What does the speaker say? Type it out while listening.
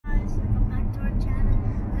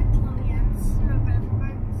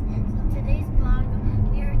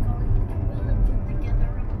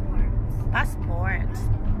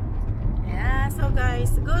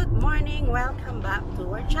morning, welcome back to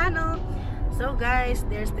our channel. So guys,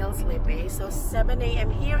 they're still sleepy. So 7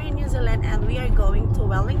 a.m. here in New Zealand, and we are going to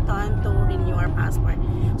Wellington to renew our passport.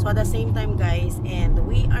 So at the same time guys, and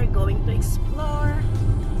we are going to explore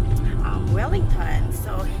Wellington.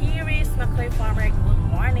 So here is McCoy Farmer. Good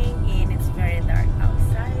morning, and it's very dark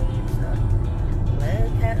outside. So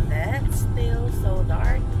look at that, still so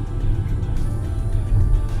dark.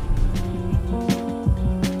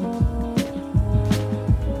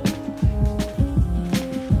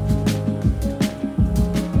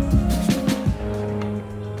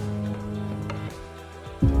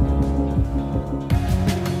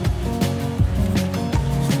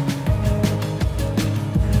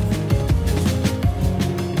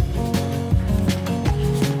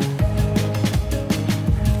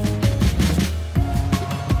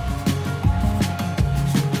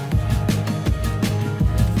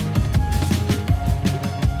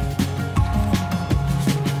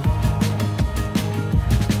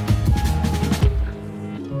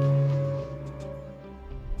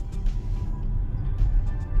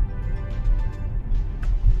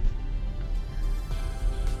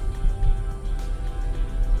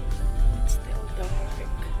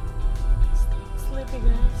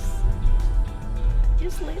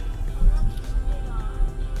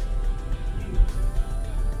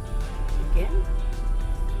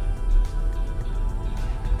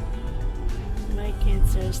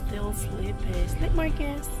 Are still sleepy. Sleep,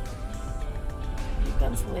 Marcus. You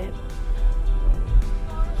can sleep.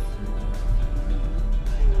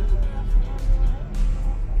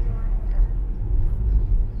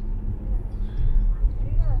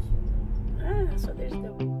 So there's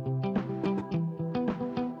the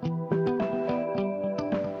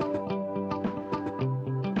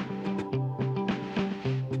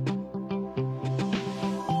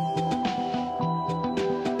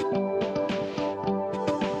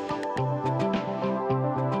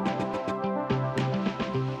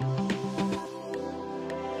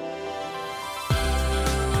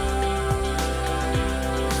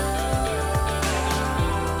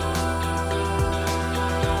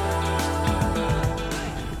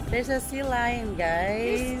There's a sea lion,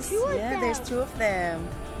 guys. There's two of them.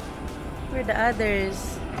 Where are the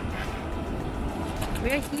others?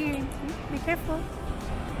 We are here. Be careful.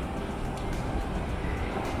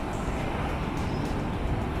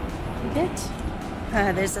 You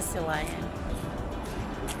did? There's a sea lion.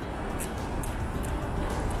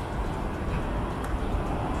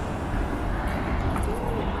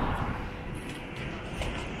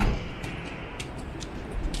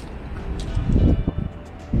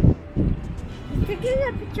 Taking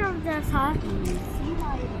a picture of this, huh?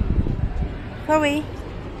 Chloe.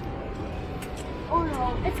 Oh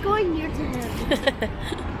no, it's going near to him.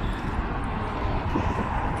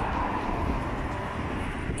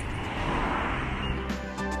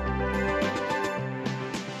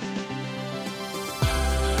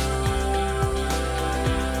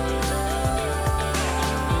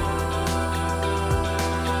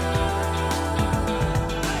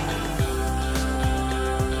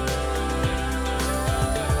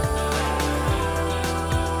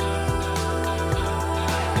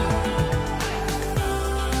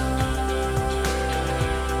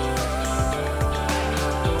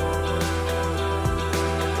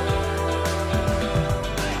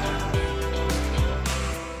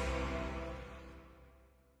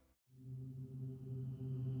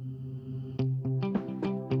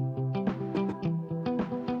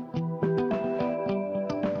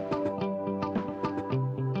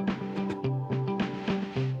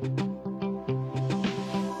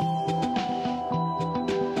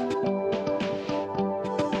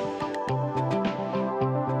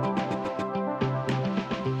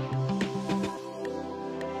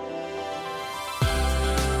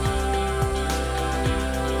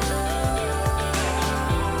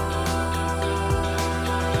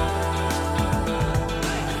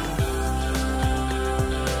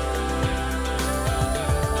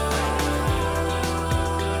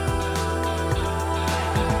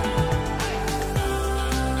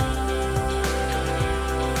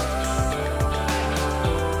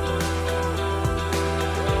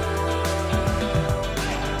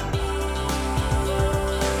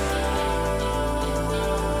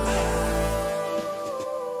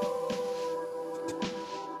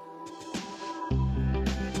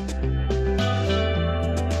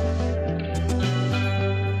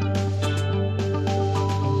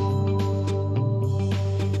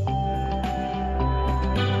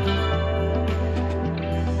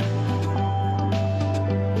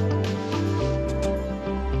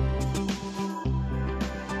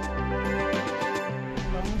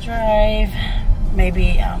 drive,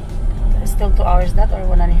 maybe Still 2 hours that or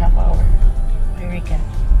 1.5 hours? What do you reckon?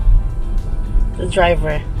 The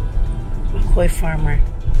driver, McCoy farmer.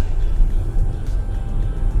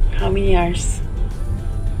 How many hours?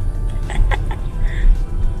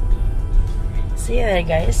 See you there,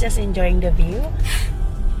 guys. Just enjoying the view.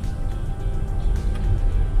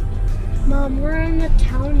 Mom, we're in the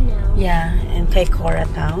town now. Yeah, in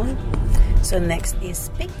Kaikoura town. So next is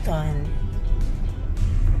Picton.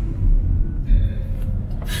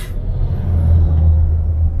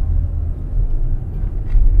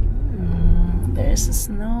 There's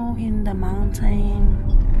snow in the mountain.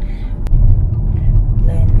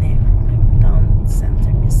 Blenheim Town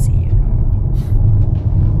Center Museum.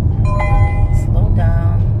 Slow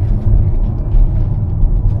down.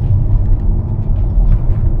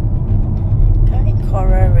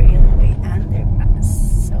 Kaikoura Railway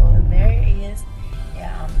Underpass. So there is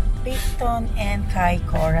Picton and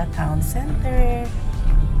Kaikoura Town Center.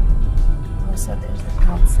 Also there's the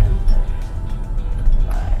town center.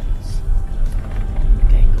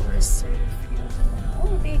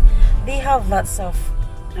 Oh, they have lots of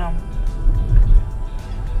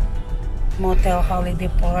motel holiday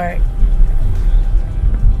park.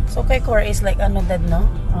 So Kaikoura is like ano dad no?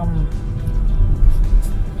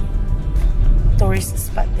 Tourist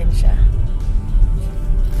spot din siya.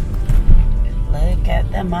 Look at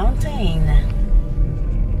the mountain.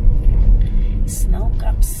 Snow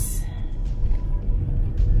caps.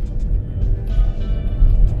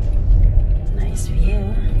 Nice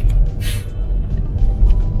view.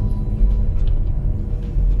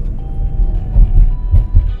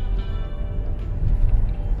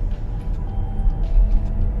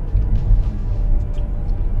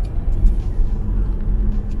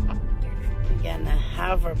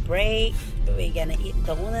 Have a break. We're gonna eat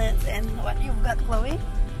donuts and what you've got, Chloe?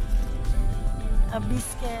 A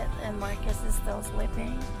biscuit, and Marcus is still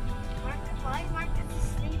sleeping. Why Marcus is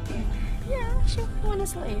sleeping? Yeah, she wanna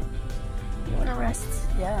sleep. You wanna rest?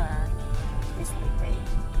 Yeah, he's sleeping.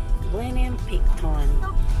 Blenheim Picton.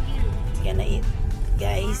 So cute. Gonna eat,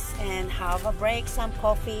 guys, and have a break. Some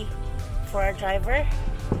coffee for our driver.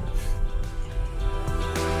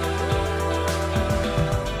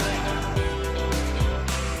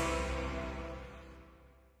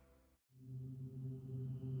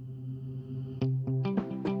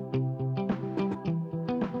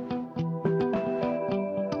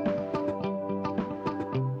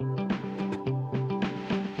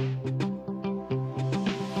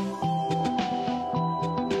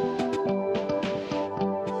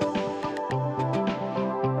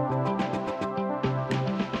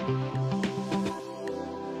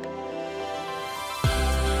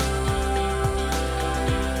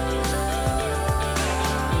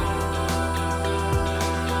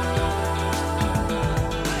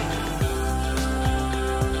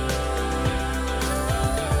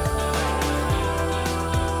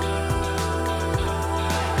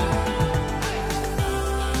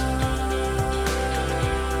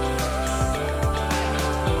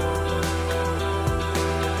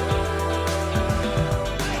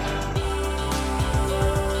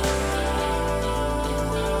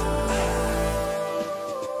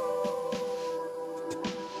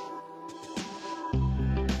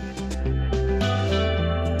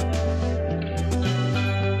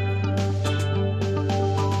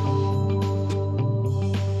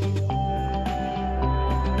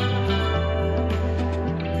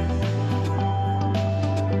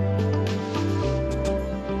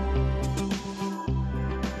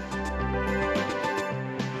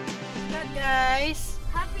 Guys,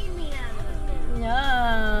 Happy Meal.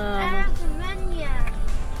 yeah.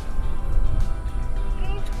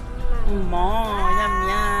 Yum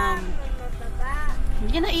yum. You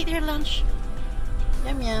gonna eat your lunch?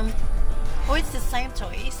 Yum yum. Oh, it's the same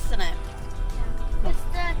choice, isn't it? It's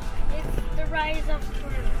the rise of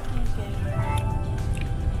fruit. Okay.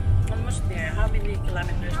 Almost there. How many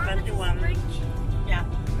kilometers? 21. Yeah,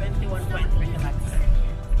 21.3 kilometers.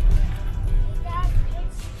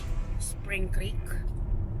 Spring Creek.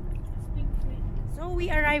 So we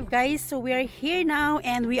arrived, guys. So we are here now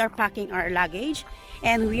and we are packing our luggage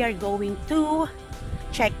and we are going to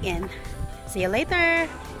check in. See you later.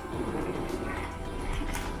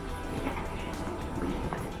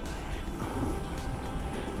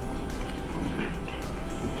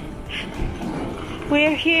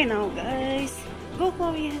 We're here now, guys. Go,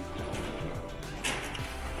 Chloe.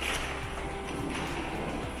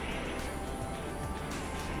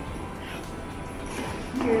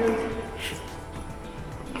 Here.